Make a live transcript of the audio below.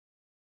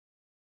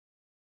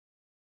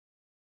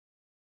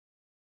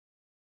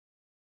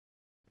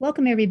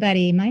Welcome,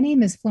 everybody. My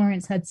name is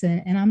Florence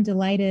Hudson, and I'm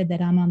delighted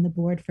that I'm on the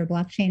board for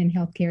blockchain and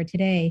healthcare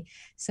today.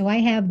 So I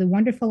have the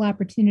wonderful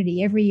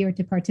opportunity every year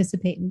to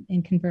participate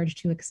in Converge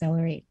to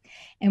Accelerate.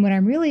 And what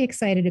I'm really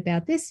excited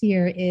about this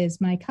year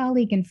is my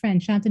colleague and friend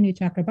Shantanu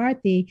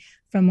Chakrabarty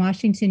from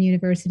Washington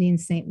University in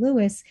St.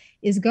 Louis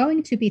is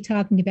going to be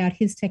talking about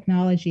his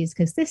technologies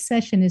because this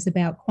session is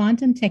about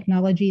quantum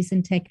technologies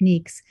and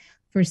techniques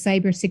for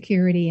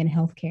cybersecurity and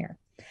healthcare.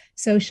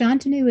 So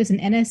Shantanu is an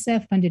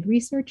NSF funded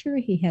researcher.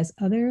 He has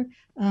other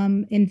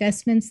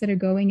investments that are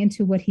going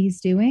into what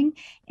he's doing.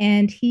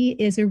 And he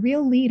is a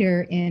real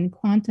leader in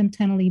quantum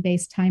tunneling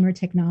based timer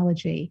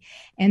technology.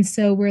 And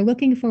so we're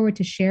looking forward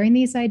to sharing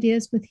these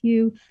ideas with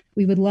you.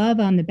 We would love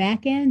on the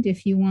back end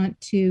if you want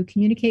to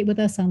communicate with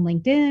us on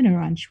LinkedIn or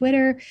on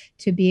Twitter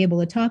to be able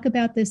to talk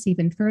about this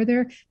even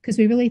further, because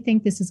we really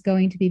think this is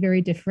going to be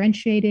very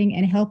differentiating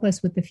and help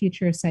us with the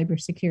future of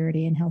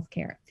cybersecurity and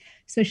healthcare.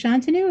 So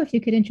Shantanu, if you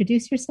could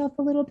introduce yourself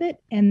a little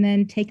bit and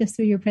then take us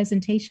through your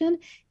presentation,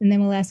 and then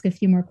we'll ask a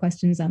few more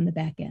questions on the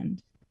back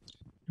end.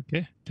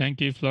 Okay,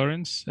 thank you,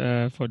 Florence,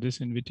 for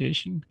this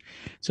invitation.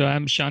 So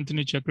I'm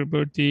Shantanu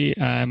Chakraborty.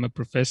 I'm a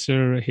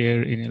professor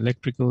here in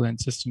electrical and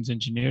systems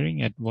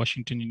engineering at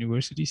Washington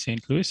University,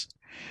 St. Louis.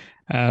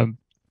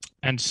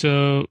 And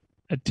so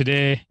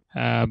today,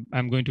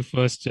 I'm going to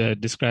first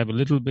describe a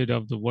little bit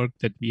of the work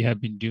that we have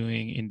been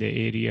doing in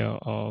the area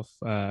of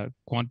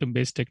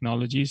quantum-based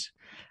technologies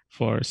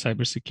for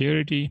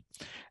cybersecurity.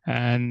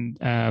 And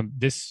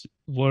this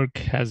work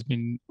has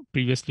been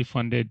previously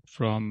funded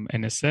from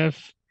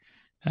NSF.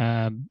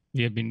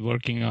 We have been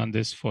working on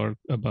this for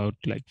about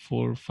like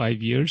 4 or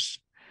 5 years.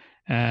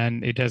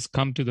 And it has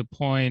come to the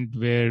point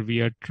where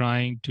we are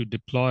trying to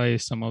deploy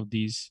some of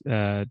these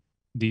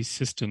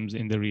systems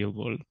in the real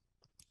world.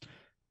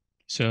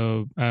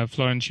 So,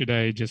 Florence, should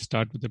I just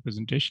start with the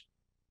presentation?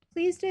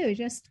 Please do.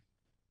 Just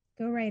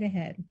go right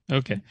ahead.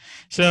 Okay.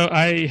 So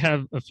I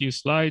have a few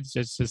slides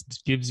that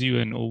just gives you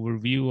an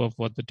overview of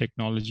what the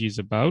technology is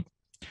about.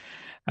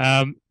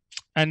 And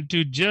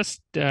to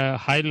just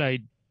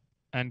highlight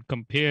and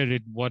compare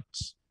it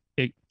what's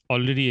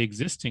already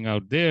existing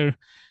out there,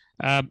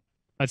 a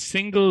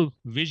single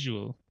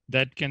visual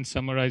that can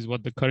summarize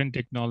what the current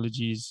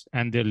technologies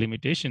and their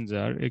limitations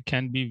are. It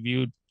can be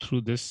viewed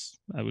through this,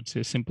 I would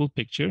say, simple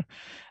picture,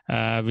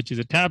 which is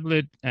a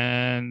tablet.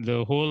 And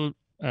the whole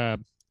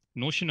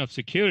notion of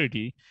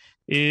security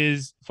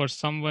is for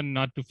someone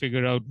not to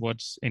figure out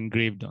what's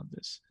engraved on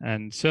this.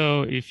 And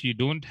so if you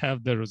don't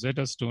have the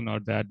Rosetta Stone or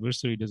the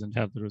adversary doesn't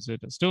have the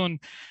Rosetta Stone,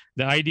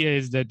 the idea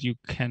is that you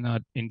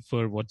cannot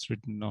infer what's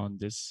written on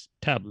this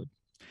tablet.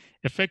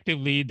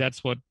 Effectively,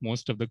 that's what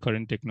most of the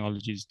current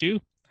technologies do.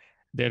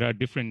 There are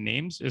different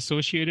names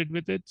associated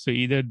with it. So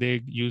either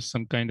they use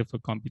some kind of a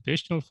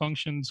computational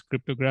functions,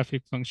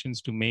 cryptographic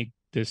functions to make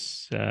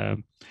this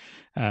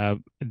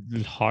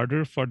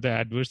harder for the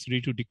adversary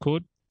to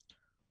decode,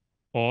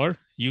 or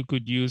you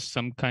could use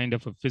some kind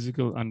of a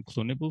physical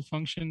unclonable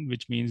function,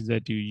 which means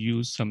that you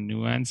use some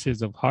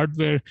nuances of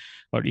hardware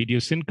or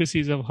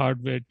idiosyncrasies of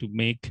hardware to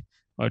make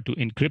or to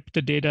encrypt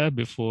the data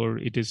before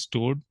it is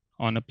stored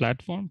on a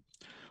platform.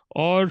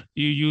 Or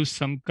you use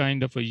some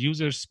kind of a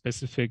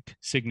user-specific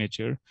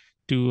signature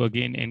to,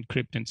 again,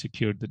 encrypt and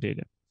secure the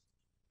data.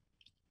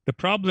 The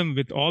problem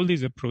with all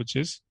these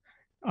approaches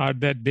are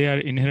that they are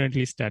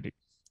inherently static.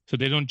 So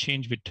they don't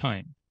change with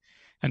time.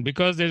 And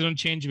because they don't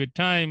change with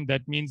time,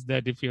 that means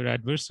that if your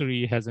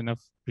adversary has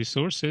enough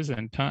resources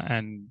and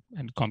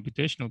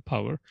computational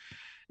power,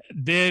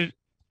 there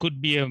could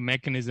be a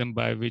mechanism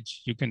by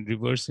which you can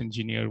reverse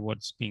engineer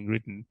what's being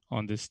written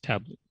on this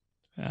tablet.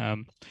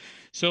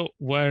 So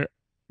where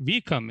we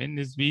come in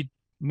is we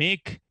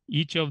make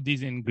each of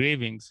these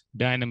engravings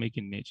dynamic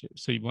in nature.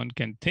 So one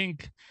can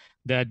think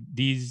that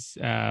these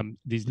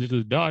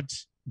little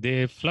dots,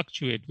 they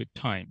fluctuate with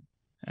time.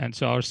 And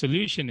so our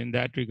solution in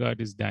that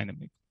regard is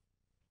dynamic.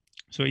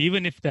 So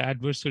even if the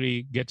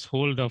adversary gets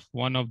hold of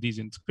one of these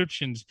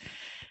inscriptions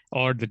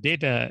or the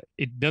data,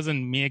 it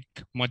doesn't make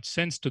much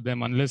sense to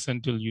them unless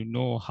until you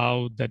know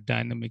how that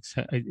dynamics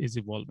is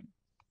evolving.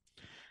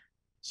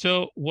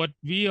 So what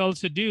we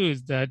also do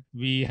is that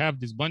we have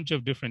this bunch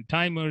of different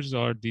timers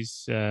or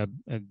these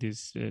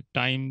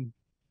time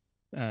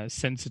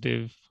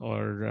sensitive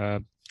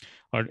or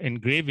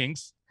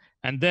engravings,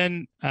 and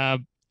then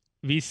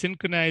we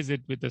synchronize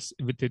it with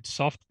its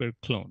software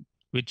clone,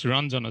 which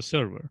runs on a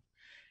server,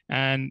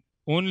 and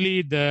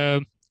only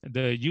the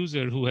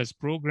user who has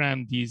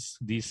programmed these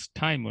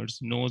timers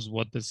knows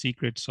what the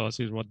secret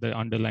sauce is, what the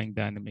underlying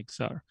dynamics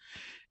are,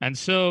 and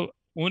so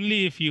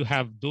only if you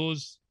have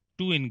those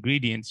two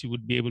ingredients, you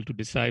would be able to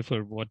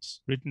decipher what's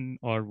written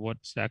or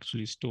what's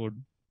actually stored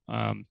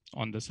on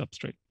the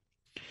substrate.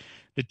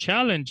 The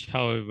challenge,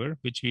 however,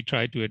 which we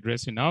try to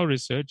address in our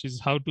research is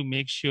how to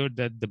make sure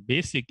that the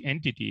basic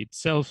entity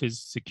itself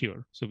is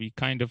secure. So we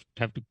kind of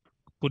have to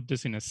put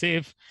this in a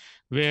safe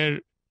where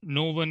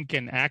no one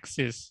can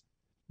access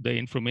the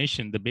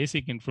information, the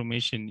basic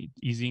information,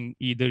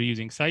 either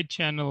using side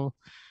channel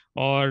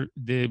or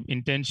they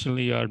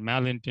intentionally or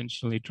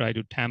malintentionally try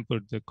to tamper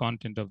the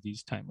content of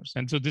these timers.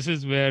 And so this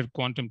is where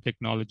quantum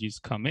technologies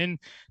come in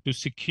to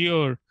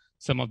secure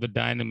some of the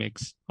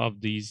dynamics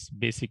of these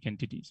basic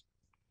entities.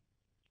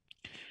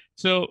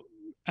 So,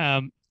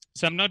 um,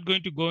 so I'm not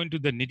going to go into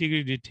the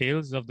nitty-gritty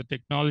details of the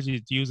technology.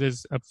 It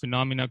uses a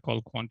phenomena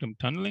called quantum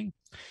tunneling.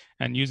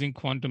 And using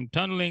quantum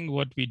tunneling,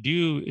 what we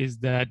do is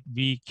that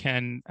we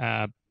can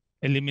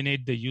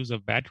eliminate the use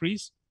of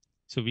batteries.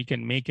 So we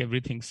can make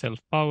everything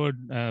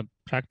self-powered,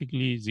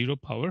 practically zero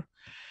power.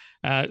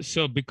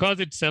 So because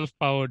it's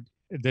self-powered,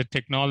 the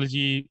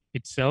technology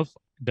itself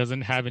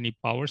doesn't have any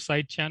power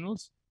side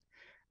channels.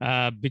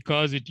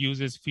 Because it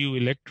uses few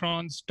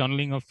electrons,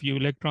 tunneling of few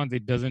electrons,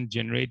 it doesn't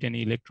generate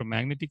any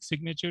electromagnetic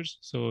signatures.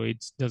 So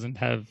it doesn't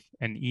have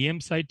an EM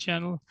side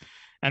channel.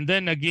 And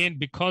then again,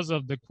 because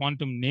of the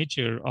quantum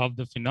nature of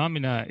the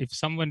phenomena, if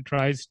someone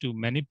tries to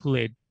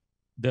manipulate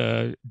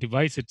the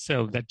device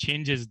itself, that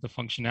changes the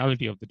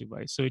functionality of the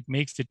device. So it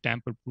makes it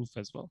tamper-proof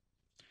as well.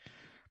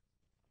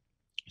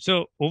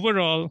 So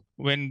overall,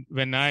 when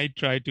I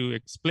try to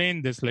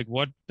explain this, like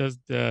what does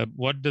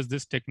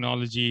this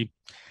technology,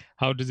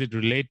 how does it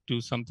relate to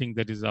something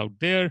that is out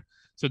there?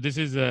 So this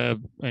is the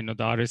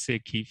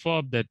RSA key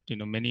fob that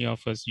many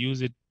of us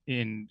use it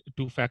in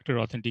two-factor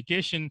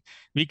authentication.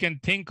 We can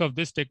think of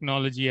this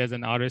technology as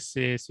an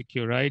RSA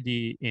secure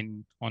ID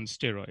on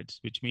steroids,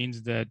 which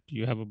means that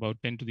you have about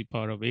 10 to the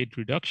power of 8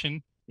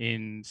 reduction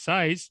in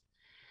size.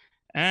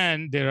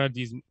 And there are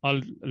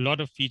a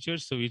lot of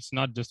features. So it's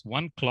not just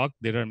one clock.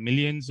 There are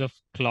millions of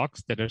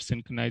clocks that are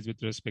synchronized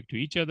with respect to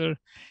each other.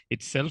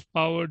 It's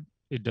self-powered.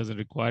 It doesn't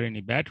require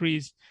any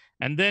batteries.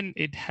 And then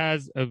it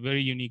has a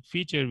very unique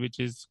feature, which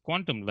is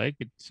quantum-like.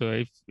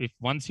 So if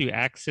once you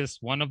access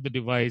one of the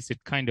device, it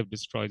kind of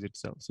destroys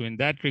itself. So in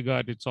that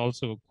regard, it's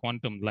also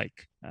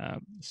quantum-like.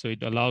 So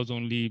it allows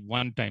only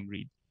one-time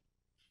read.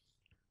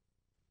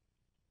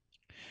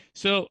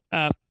 So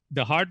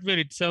the hardware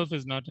itself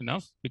is not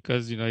enough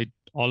because it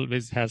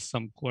always has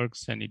some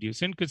quirks and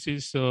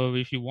idiosyncrasies. So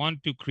if you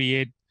want to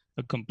create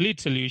a complete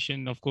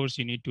solution, of course,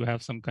 you need to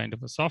have some kind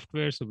of a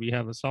software. So we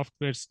have a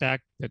software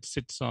stack that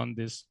sits on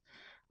this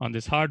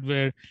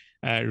hardware,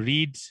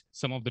 reads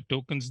some of the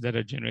tokens that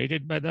are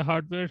generated by the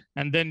hardware,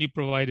 and then you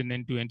provide an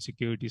end-to-end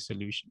security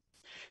solution.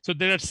 So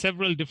there are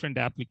several different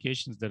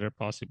applications that are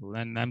possible,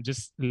 and I'm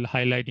just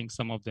highlighting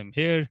some of them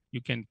here.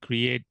 You can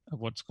create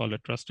what's called a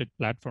trusted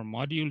platform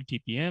module,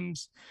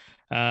 TPMs.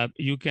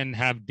 You can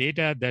have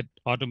data that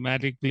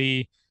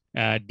automatically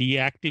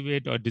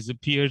deactivate or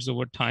disappears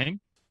over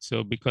time.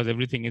 So because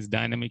everything is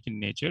dynamic in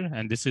nature,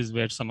 and this is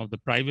where some of the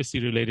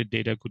privacy-related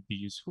data could be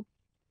useful.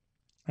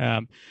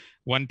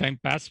 One-time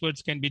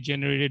passwords can be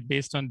generated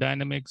based on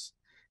dynamics.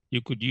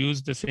 You could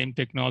use the same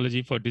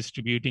technology for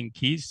distributing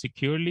keys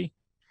securely.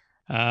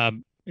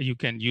 You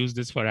can use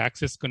this for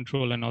access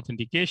control and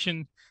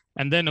authentication.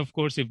 And then, of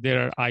course, if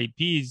there are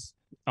IPs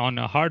on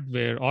a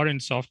hardware or in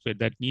software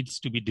that needs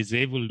to be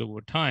disabled over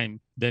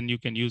time, then you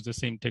can use the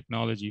same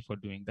technology for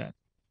doing that.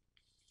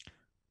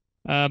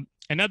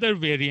 Another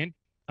variant,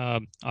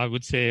 I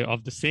would say,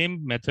 of the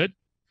same method,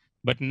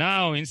 but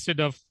now instead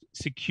of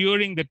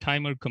securing the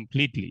timer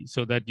completely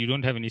so that you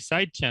don't have any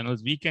side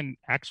channels, we can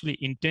actually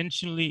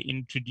intentionally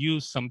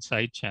introduce some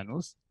side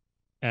channels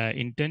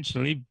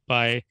intentionally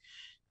by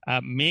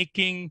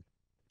making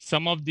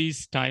some of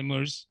these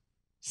timers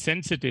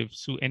sensitive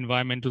to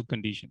environmental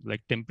conditions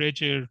like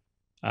temperature,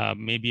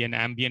 maybe an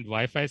ambient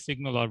Wi-Fi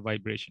signal or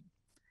vibration.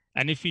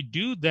 And if we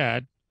do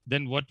that,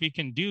 then what we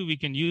can do, we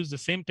can use the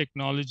same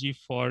technology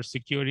for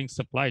securing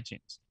supply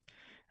chains.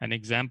 An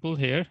example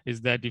here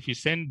is that if you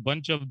send a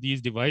bunch of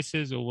these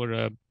devices over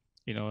a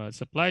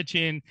supply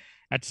chain,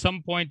 at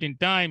some point in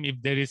time,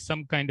 if there is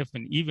some kind of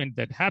an event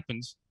that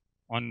happens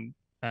on,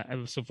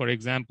 so for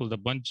example, the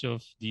bunch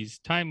of these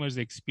timers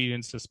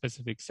experience a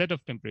specific set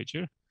of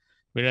temperature,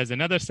 whereas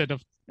another set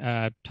of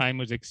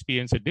timers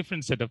experience a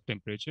different set of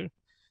temperature,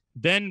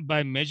 then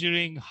by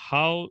measuring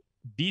how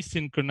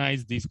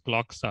desynchronized these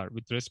clocks are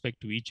with respect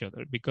to each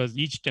other, because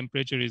each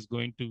temperature is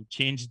going to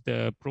change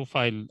the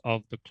profile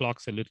of the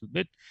clocks a little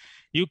bit,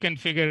 you can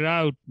figure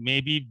out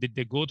maybe did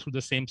they go through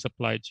the same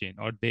supply chain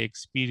or they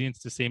experience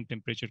the same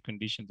temperature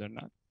conditions or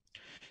not.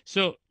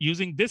 So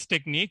using this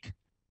technique,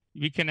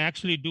 we can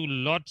actually do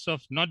lots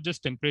of not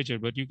just temperature,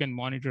 but you can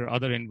monitor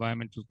other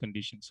environmental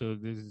conditions. So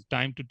this is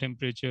time to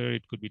temperature,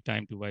 it could be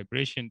time to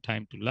vibration,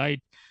 time to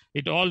light.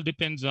 It all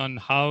depends on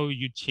how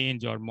you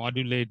change or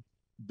modulate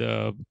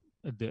the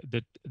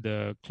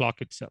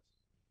clock itself.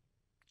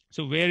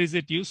 So where is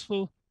it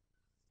useful?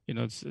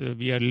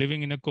 We are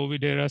living in a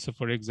COVID era. So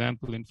for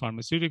example, in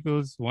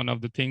pharmaceuticals, one of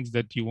the things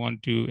that you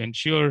want to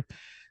ensure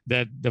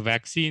that the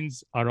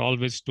vaccines are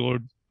always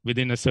stored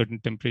within a certain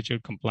temperature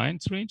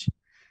compliance range.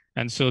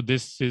 And so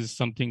this is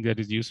something that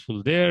is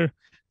useful there.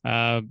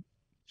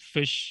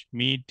 Fish,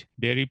 meat,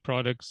 dairy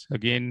products,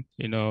 again,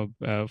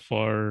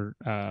 for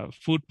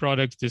food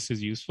products, this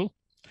is useful.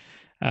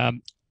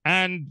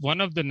 And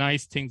one of the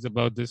nice things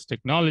about this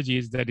technology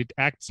is that it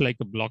acts like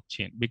a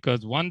blockchain,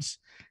 because once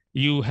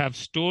you have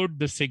stored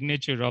the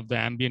signature of the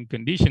ambient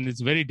condition,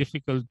 it's very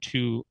difficult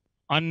to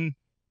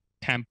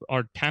untamper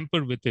or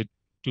tamper with it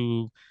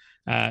to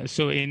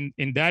so in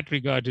that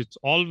regard, it's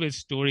always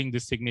storing the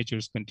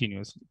signatures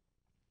continuously.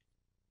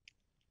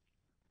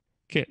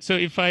 Okay, so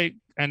if I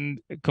and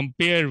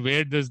compare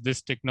where does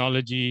this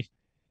technology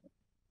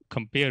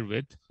compare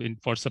with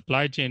for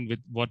supply chain with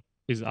what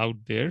is out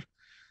there.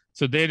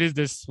 So there is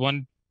this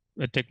one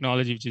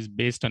technology which is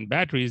based on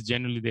batteries.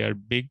 Generally, they are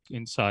big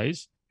in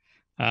size.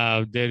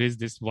 There is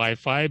this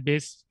Wi-Fi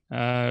based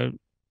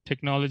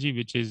technology,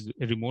 which is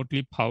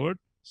remotely powered.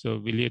 So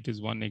Wiliot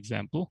is one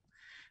example.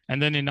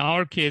 And then in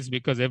our case,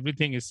 because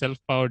everything is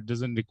self-powered,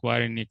 doesn't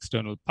require any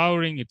external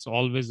powering, it's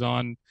always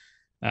on,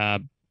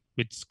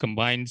 which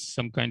combines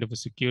some kind of a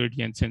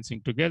security and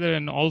sensing together,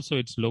 and also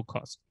it's low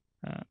cost.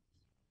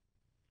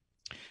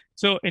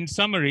 So in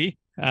summary,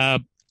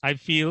 I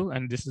feel,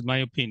 and this is my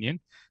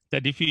opinion,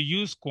 that if you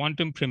use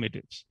quantum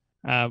primitives,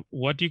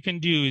 what you can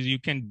do is you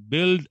can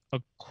build a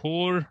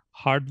core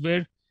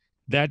hardware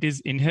that is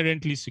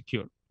inherently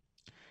secure.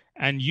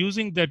 And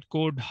using that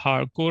core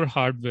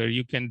hardware,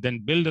 you can then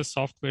build a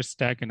software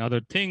stack and other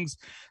things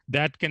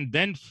that can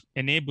then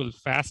enable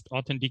fast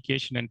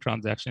authentication and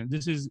transaction.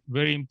 This is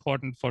very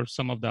important for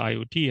some of the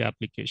IoT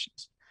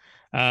applications.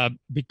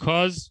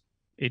 Because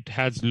it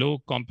has low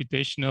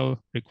computational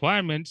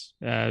requirements,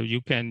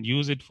 you can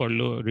use it for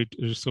low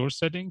resource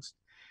settings.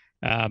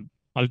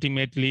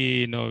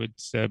 Ultimately,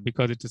 it's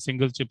because it's a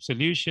single chip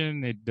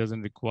solution, it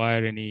doesn't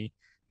require any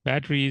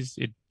batteries,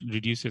 it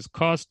reduces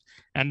cost.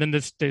 And then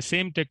the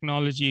same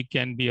technology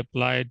can be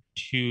applied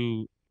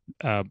to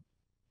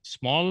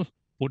small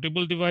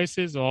portable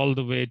devices all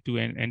the way to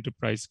an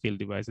enterprise scale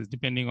devices,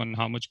 depending on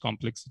how much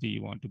complexity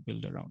you want to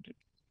build around it.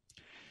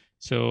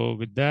 So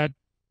with that,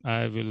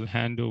 I will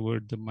hand over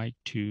the mic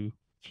to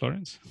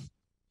Florence.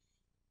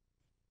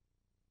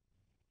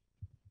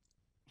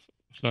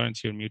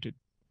 Florence, you're muted.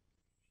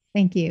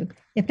 Thank you.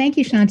 Yeah, thank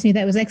you, Shantanu.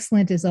 That was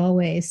excellent as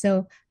always.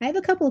 So I have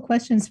a couple of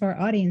questions for our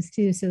audience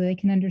too, so they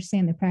can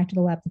understand the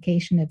practical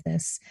application of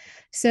this.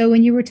 So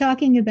when you were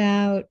talking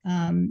about,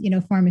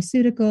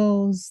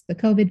 pharmaceuticals, the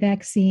COVID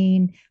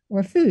vaccine,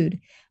 or food,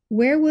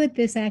 where would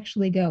this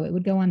actually go? It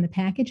would go on the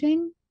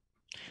packaging?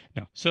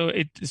 No. So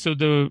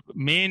the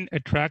main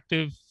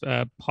attractive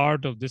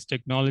part of this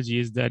technology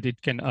is that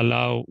it can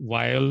allow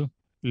vial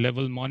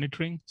level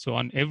monitoring. So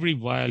on every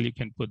vial, you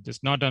can put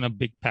this, not on a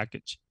big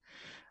package.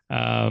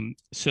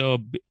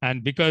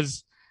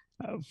 Because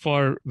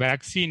for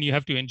vaccine, you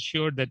have to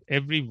ensure that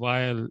every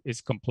vial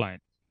is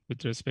compliant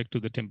with respect to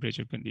the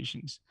temperature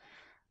conditions.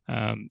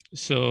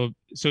 So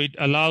it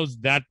allows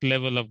that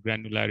level of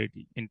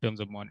granularity in terms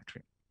of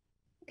monitoring.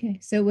 Okay,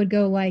 so it would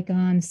go like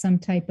on some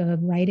type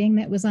of writing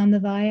that was on the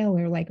vial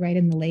or like right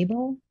in the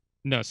label?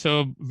 No,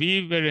 so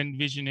we were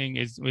envisioning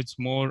it's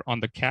more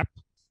on the cap.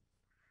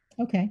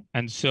 Okay.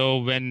 And so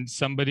when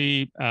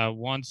somebody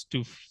wants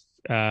to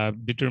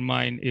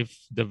determine if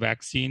the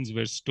vaccines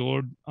were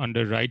stored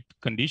under right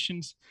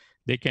conditions,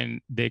 they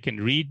can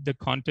read the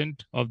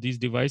content of these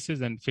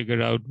devices and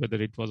figure out whether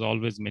it was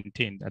always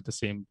maintained at the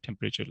same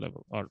temperature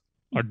level,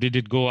 or did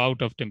it go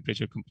out of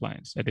temperature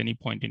compliance at any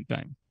point in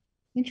time.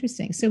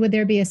 Interesting. So would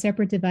there be a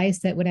separate device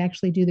that would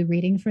actually do the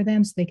reading for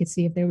them so they could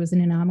see if there was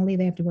an anomaly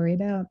they have to worry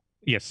about?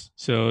 Yes.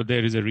 So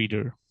there is a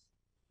reader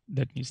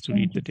that needs to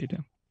read the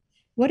data.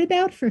 What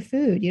about for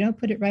food? You don't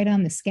put it right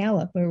on the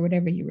scallop or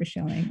whatever you were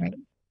showing, right?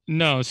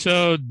 No.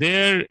 So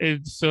there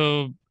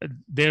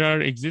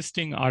are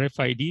existing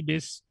RFID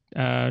based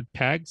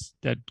tags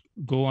that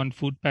go on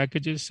food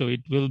packages. So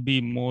it will be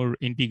more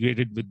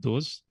integrated with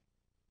those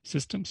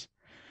systems.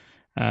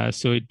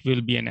 So it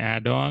will be an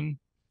add-on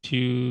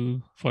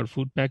for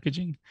food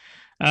packaging.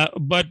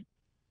 But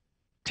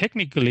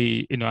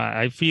technically,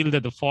 I feel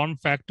that the form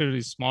factor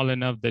is small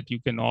enough that you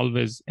can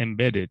always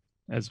embed it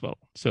as well.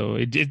 So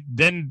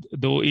then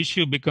the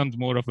issue becomes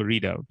more of a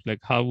readout. Like,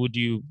 how would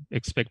you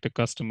expect a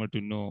customer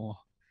to know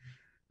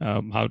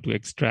how to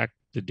extract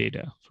the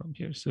data from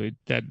here? So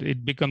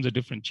it becomes a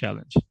different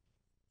challenge.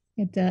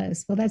 It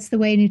does. Well, that's the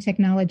way new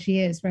technology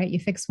is, right? You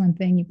fix one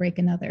thing, you break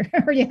another,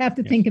 or you have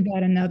to think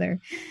about another.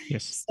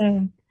 Yes.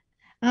 So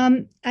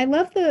I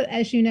love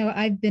as you know,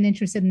 I've been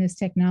interested in this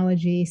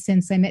technology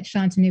since I met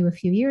Shantanu a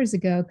few years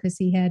ago because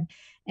he had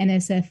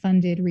NSF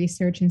funded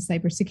research in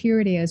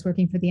cybersecurity. I was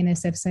working for the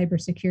NSF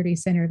Cybersecurity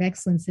Center of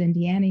Excellence at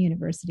Indiana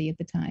University at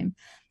the time.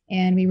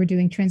 And we were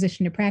doing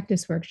transition to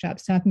practice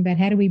workshops, talking about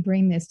how do we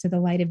bring this to the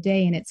light of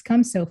day. And it's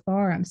come so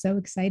far. I'm so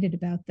excited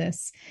about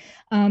this.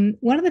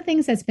 One of the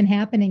things that's been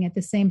happening at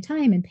the same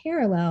time in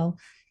parallel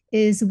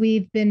is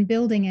we've been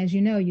building, as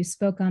you know, you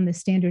spoke on the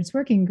standards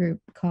working group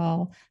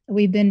call.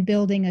 We've been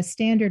building a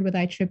standard with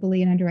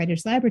IEEE and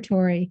Underwriters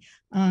Laboratory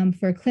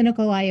for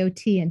clinical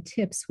IoT and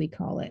TIPS, we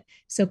call it.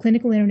 So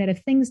clinical Internet of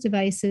Things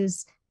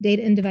devices,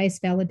 data and device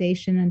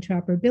validation and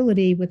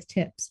interoperability with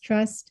TIPS,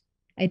 trust,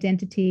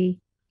 identity,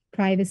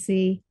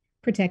 privacy,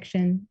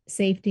 protection,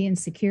 safety, and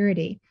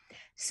security.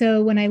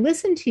 So when I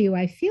listen to you,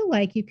 I feel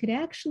like you could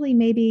actually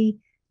maybe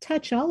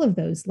touch all of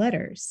those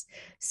letters.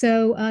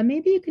 So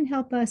maybe you can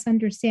help us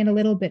understand a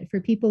little bit for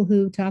people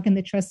who talk in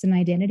the trust and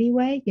identity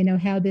way,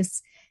 how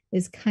this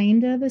is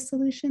kind of a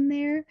solution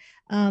there.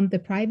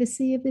 The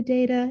privacy of the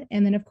data,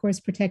 and then of course,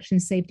 protection,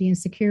 safety, and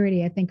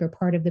security, I think are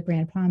part of the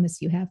brand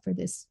promise you have for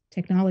this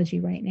technology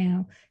right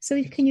now.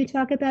 So can you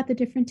talk about the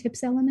different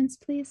tips elements,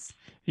 please?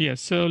 Yeah,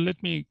 so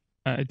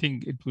I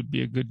think it would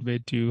be a good way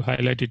to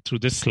highlight it through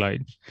this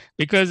slide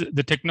because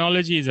the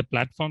technology is a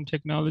platform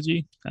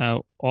technology.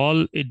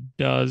 All it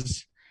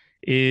does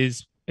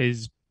is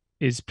is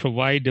is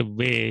provide a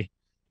way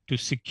to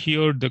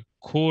secure the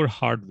core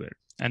hardware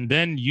and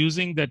then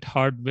using that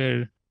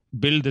hardware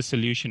build a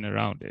solution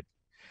around it.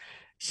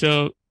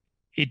 So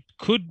it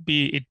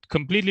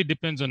completely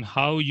depends on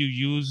how you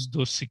use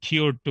those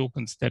secure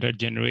tokens that are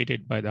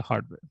generated by the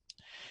hardware.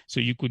 So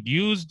you could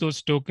use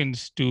those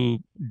tokens to,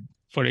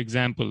 for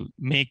example,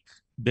 make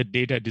the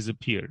data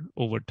disappear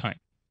over time.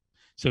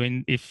 So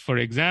for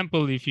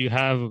example, if you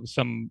have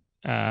some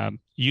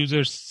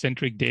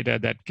user-centric data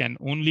that can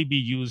only be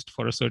used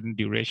for a certain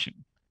duration,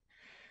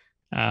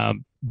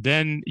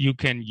 then you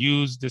can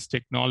use this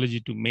technology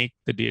to make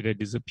the data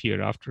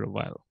disappear after a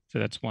while. So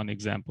that's one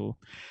example.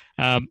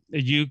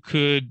 You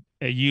could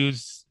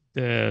use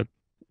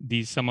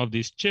some of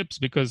these chips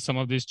because some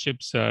of these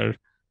chips are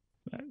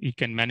you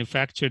can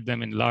manufacture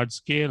them in large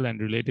scale and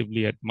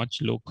relatively at much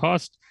low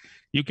cost.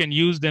 You can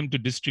use them to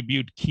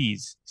distribute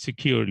keys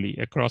securely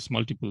across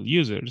multiple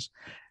users.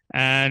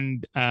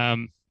 And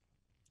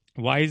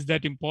why is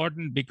that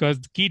important? Because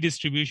the key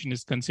distribution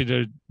is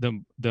considered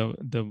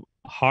the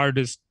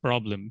hardest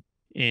problem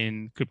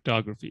in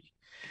cryptography.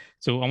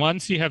 So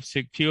once you have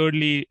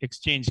securely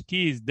exchanged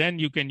keys, then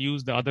you can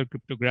use the other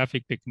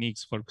cryptographic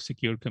techniques for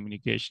secure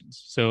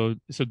communications. So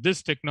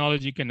this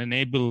technology can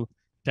enable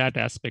that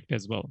aspect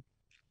as well.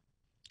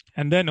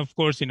 And then, of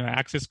course,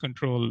 access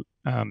control,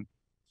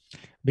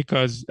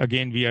 because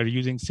again, we are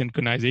using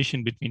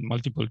synchronization between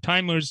multiple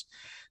timers,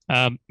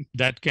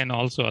 that can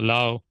also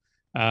allow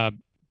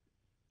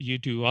you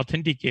to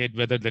authenticate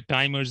whether the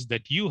timers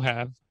that you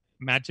have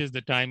matches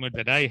the timer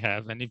that I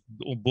have. And if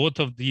both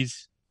of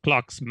these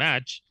clocks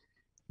match,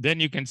 then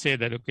you can say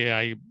that,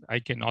 okay, I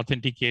can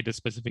authenticate a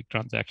specific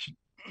transaction.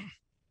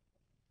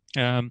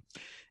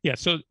 Yeah,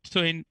 so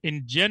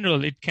in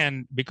general, it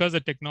can, because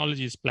the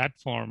technology is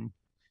platform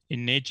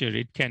in nature,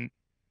 it can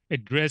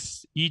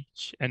address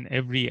each and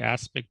every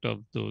aspect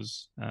of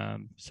those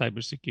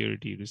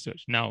cybersecurity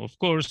research. Now, of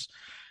course,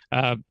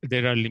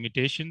 there are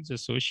limitations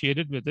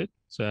associated with it.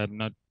 So I'm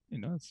not,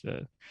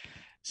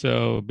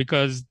 so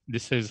because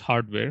this is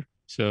hardware,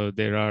 so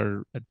there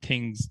are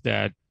things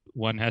that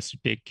one has to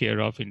take care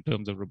of in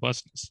terms of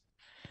robustness.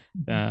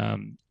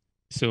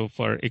 So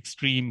for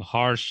extreme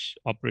harsh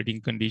operating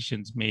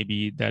conditions,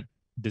 maybe that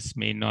this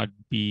may not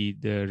be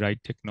the right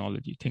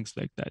technology, things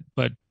like that.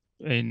 But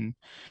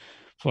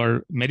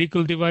for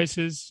medical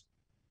devices,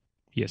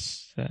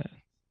 yes.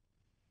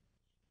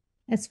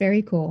 That's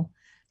very cool.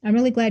 I'm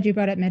really glad you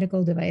brought up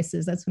medical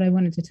devices. That's what I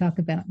wanted to talk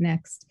about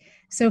next.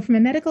 So, from a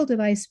medical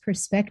device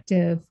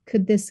perspective,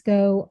 could this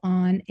go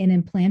on an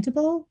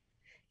implantable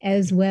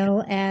as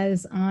well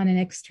as on an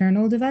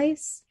external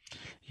device?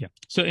 Yeah.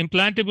 So,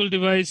 implantable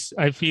device,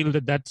 I feel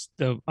that that's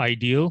the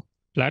ideal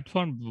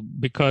platform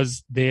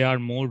because they are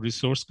more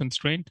resource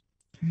constrained.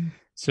 Mm-hmm.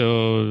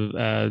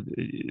 So,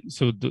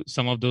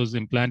 some of those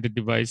implanted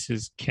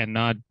devices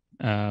cannot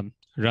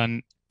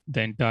run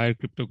the entire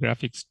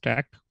cryptographic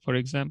stack, for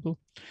example.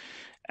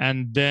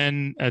 And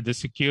then the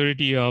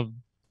security of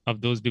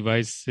those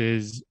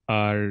devices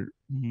are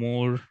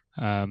more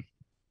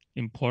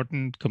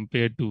important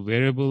compared to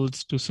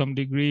wearables to some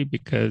degree,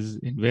 because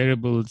in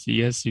wearables,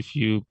 yes, if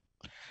you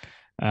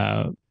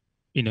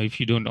if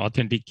you don't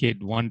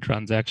authenticate one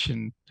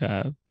transaction,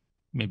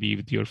 maybe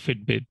with your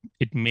Fitbit,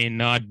 it may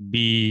not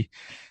be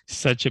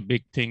such a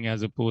big thing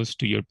as opposed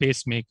to your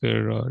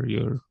pacemaker or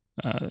your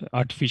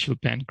artificial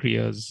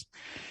pancreas.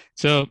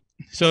 So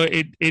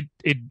it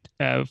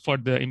for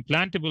the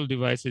implantable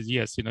devices,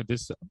 yes,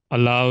 this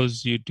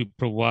allows you to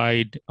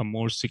provide a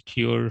more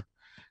secure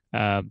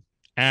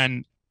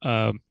and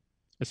a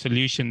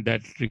solution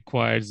that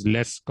requires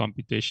less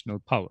computational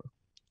power.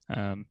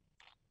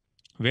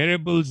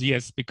 Wearables,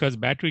 yes, because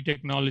battery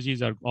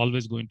technologies are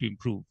always going to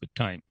improve with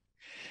time.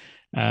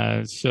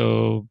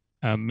 So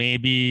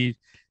maybe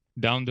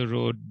down the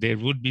road, there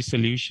would be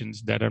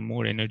solutions that are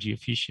more energy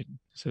efficient.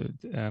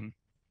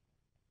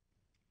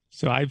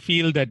 So I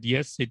feel that,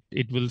 yes,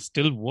 it will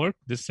still work.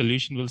 This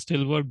solution will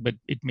still work, but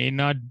it may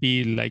not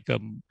be like a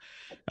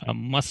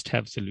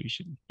must-have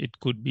solution. It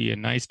could be a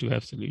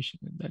nice-to-have solution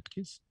in that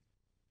case.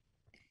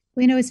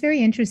 Well, it's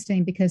very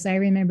interesting because I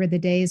remember the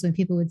days when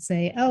people would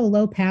say, oh,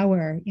 low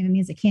power,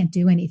 means it can't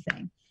do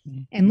anything.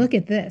 Mm-hmm. And look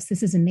at this.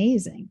 This is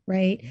amazing,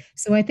 right? Mm-hmm.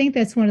 So I think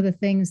that's one of the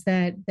things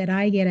that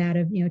I get out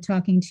of,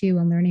 talking to you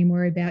and learning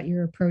more about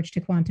your approach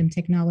to quantum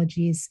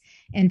technologies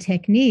and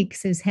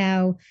techniques is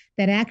how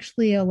that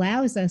actually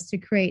allows us to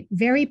create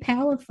very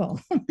powerful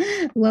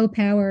low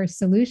power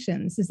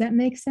solutions. Does that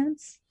make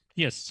sense?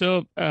 Yes.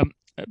 So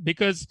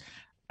because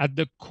at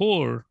the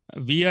core,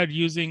 we are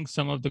using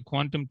some of the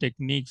quantum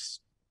techniques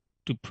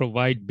to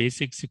provide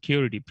basic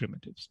security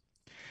primitives,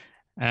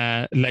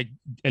 like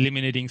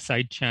eliminating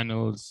side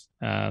channels,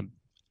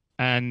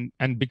 and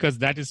because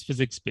that is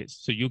physics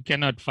based, so you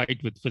cannot fight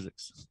with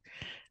physics.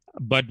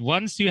 But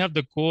once you have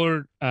the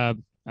core,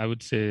 I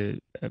would say,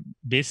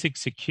 basic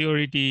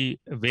security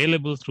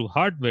available through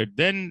hardware,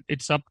 then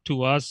it's up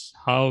to us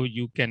how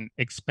you can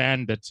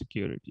expand that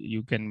security.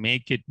 You can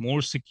make it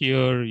more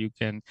secure. You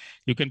can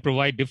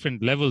provide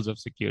different levels of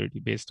security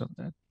based on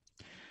that.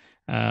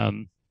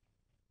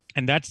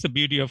 And that's the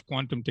beauty of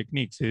quantum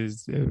techniques,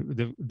 is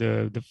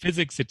the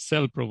physics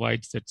itself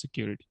provides that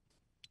security.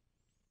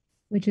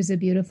 Which is a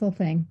beautiful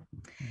thing.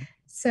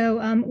 So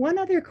one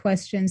other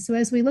question. So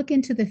as we look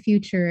into the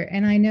future,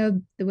 and I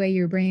know the way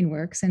your brain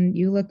works, and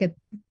you look at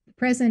the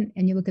present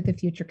and you look at the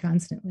future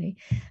constantly,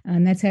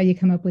 and that's how you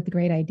come up with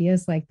great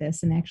ideas like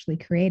this and actually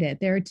create it.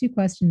 There are two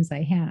questions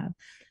I have.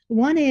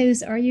 One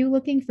is, are you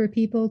looking for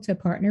people to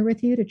partner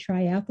with you to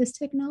try out this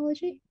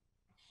technology?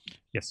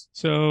 Yes.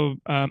 So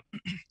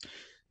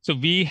so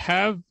we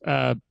have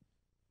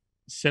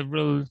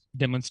several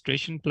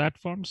demonstration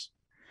platforms.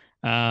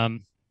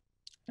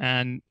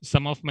 And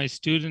some of my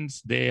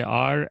students, they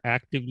are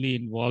actively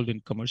involved in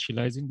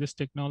commercializing this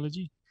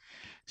technology.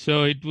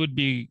 So it would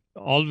be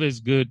always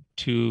good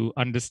to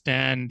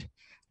understand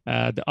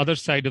the other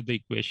side of the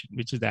equation,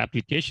 which is the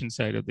application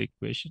side of the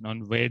equation,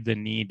 on where the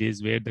need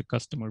is, where the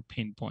customer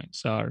pain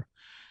points are,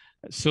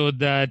 so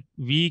that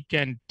we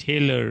can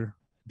tailor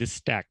this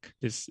stack.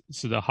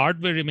 So the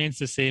hardware remains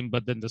the same,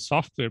 but then the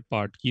software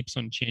part keeps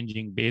on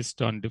changing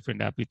based on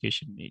different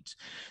application needs.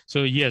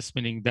 So yes,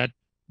 meaning that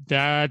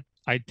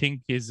I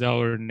think is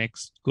our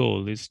next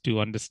goal, is to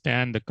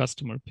understand the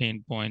customer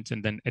pain points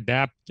and then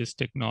adapt this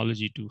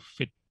technology to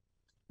fit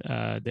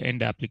the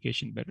end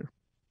application better.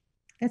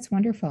 That's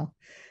wonderful.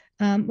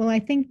 Well, I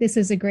think this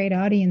is a great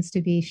audience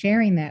to be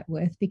sharing that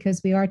with,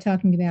 because we are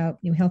talking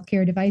about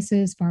healthcare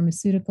devices,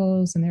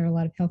 pharmaceuticals, and there are a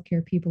lot of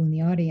healthcare people in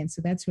the audience.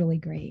 So that's really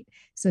great.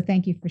 So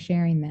thank you for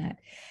sharing that.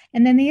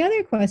 And then the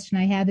other question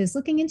I have is,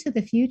 looking into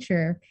the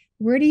future,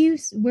 where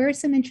are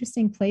some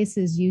interesting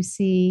places you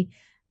see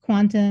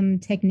quantum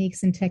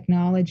techniques and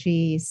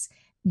technologies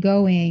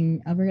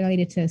going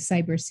related to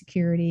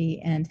cybersecurity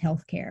and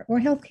healthcare, or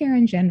healthcare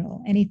in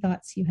general? Any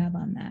thoughts you have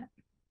on that?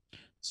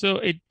 So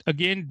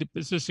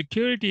so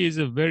security is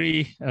a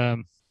very, I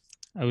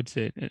would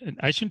say,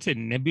 I shouldn't say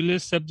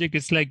nebulous subject.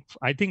 It's like,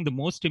 I think the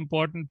most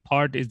important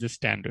part is the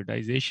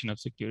standardization of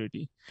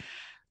security.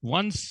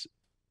 Once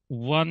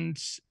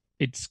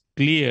it's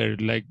clear,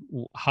 like,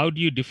 how do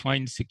you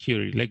define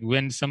security? Like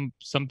when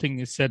something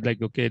is said,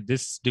 like, okay,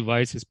 this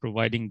device is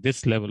providing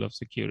this level of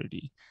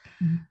security.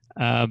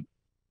 Mm-hmm.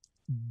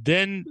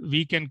 Then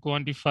we can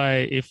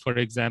quantify if, for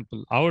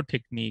example, our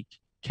technique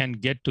can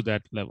get to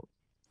that level.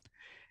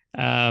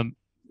 Um,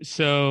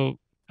 so,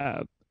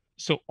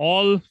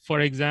 for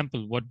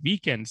example, what we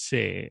can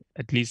say,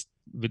 at least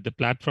with the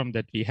platform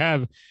that we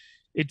have,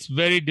 it's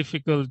very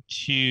difficult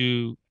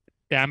to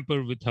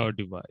tamper with our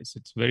device.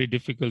 It's very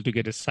difficult to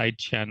get a side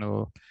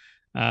channel.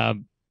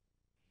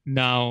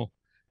 Now,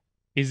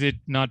 is it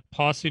not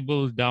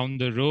possible down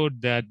the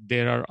road that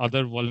there are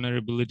other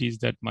vulnerabilities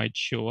that might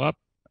show up?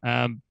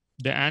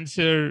 The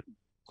answer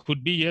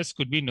could be yes,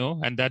 could be no,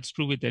 and that's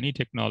true with any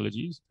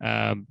technologies.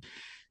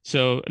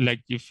 So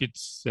like if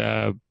it's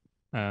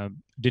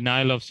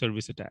denial of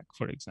service attack,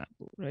 for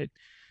example, right?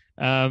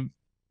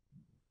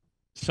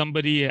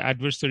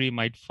 Adversary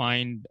might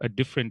find a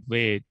different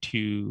way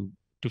to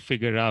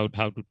figure out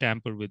how to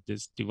tamper with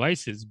these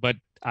devices. But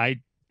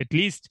at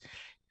least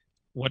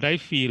what I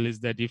feel is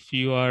that if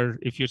your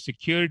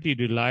security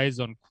relies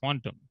on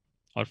quantum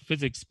or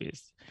physics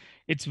based,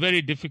 it's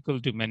very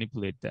difficult to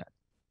manipulate that.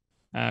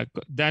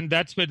 Then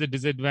that's where the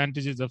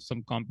disadvantages of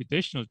some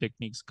computational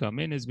techniques come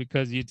in, is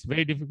because it's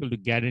very difficult to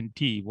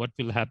guarantee what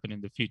will happen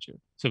in the future.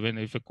 So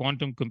if a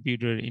quantum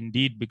computer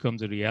indeed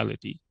becomes a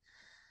reality,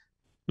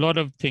 a lot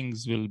of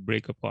things will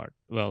break apart.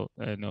 Well,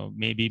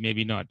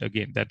 maybe not.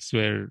 Again, that's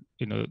where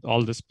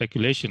all the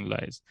speculation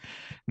lies.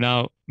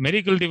 Now,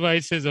 medical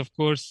devices, of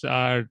course,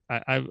 are,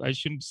 I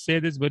shouldn't say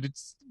this, but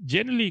it's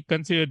generally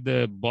considered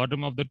the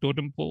bottom of the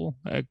totem pole,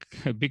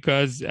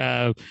 because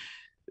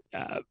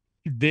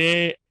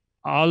they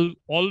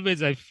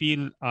always, I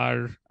feel,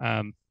 are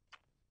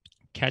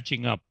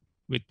catching up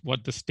with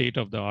what the state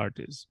of the art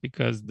is,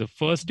 because the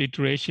first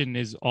iteration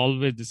is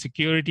always, the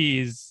security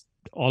is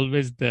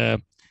always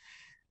an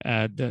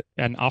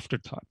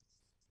afterthought.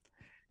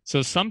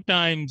 So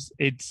sometimes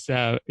it's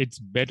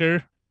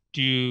better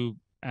to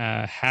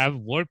have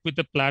work with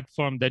a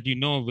platform that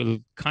will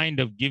kind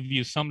of give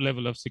you some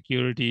level of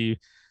security,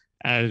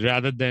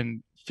 rather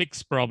than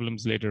fix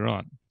problems later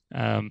on.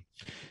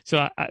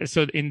 So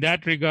in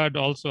that regard,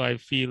 also, I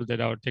feel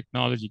that our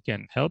technology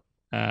can help,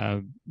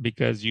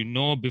 because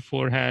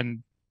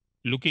beforehand,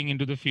 looking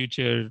into the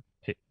future,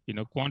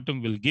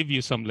 quantum will give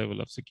you some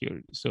level of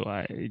security.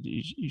 So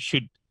you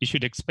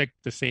should expect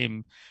the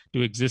same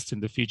to exist in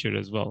the future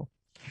as well.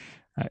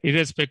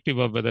 irrespective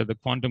of whether the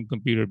quantum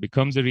computer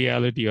becomes a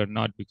reality or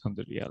not becomes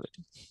a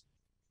reality.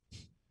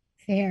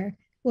 Fair.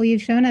 Well,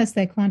 you've shown us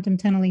that quantum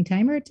tunneling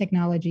timer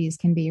technologies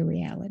can be a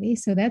reality,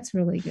 so that's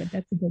really good.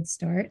 That's a good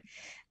start.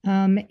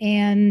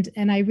 And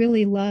I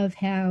really love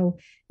how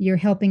you're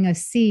helping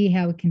us see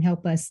how it can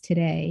help us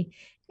today,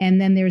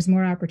 and then there's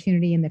more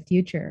opportunity in the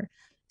future.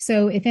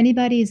 So, if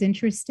anybody is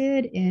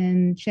interested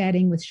in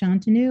chatting with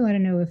Shantanu, I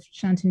don't know if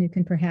Shantanu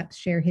can perhaps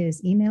share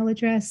his email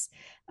address.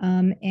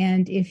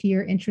 And if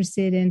you're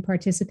interested in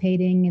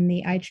participating in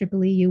the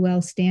IEEE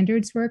UL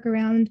standards work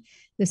around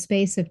the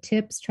space of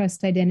tips,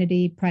 trust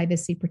identity,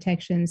 privacy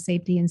protection,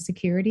 safety, and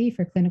security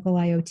for clinical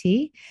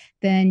IoT,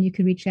 then you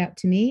could reach out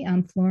to me.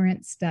 I'm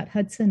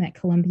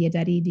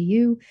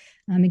florence.hudson@columbia.edu.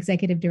 I'm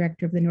executive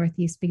director of the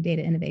Northeast Big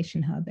Data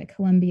Innovation Hub at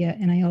Columbia,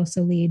 and I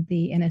also lead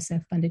the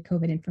NSF-funded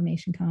COVID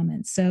Information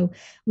Commons. So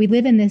we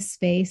live in this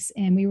space,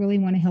 and we really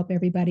want to help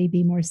everybody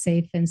be more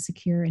safe and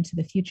secure into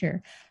the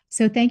future.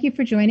 So thank you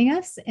for joining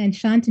us. And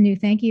Shantanu,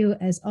 thank you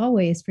as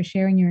always for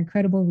sharing your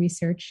incredible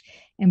research.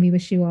 And we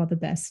wish you all the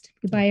best.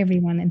 Goodbye,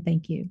 everyone, and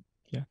thank you.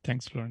 Yeah,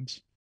 thanks,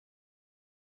 Florence.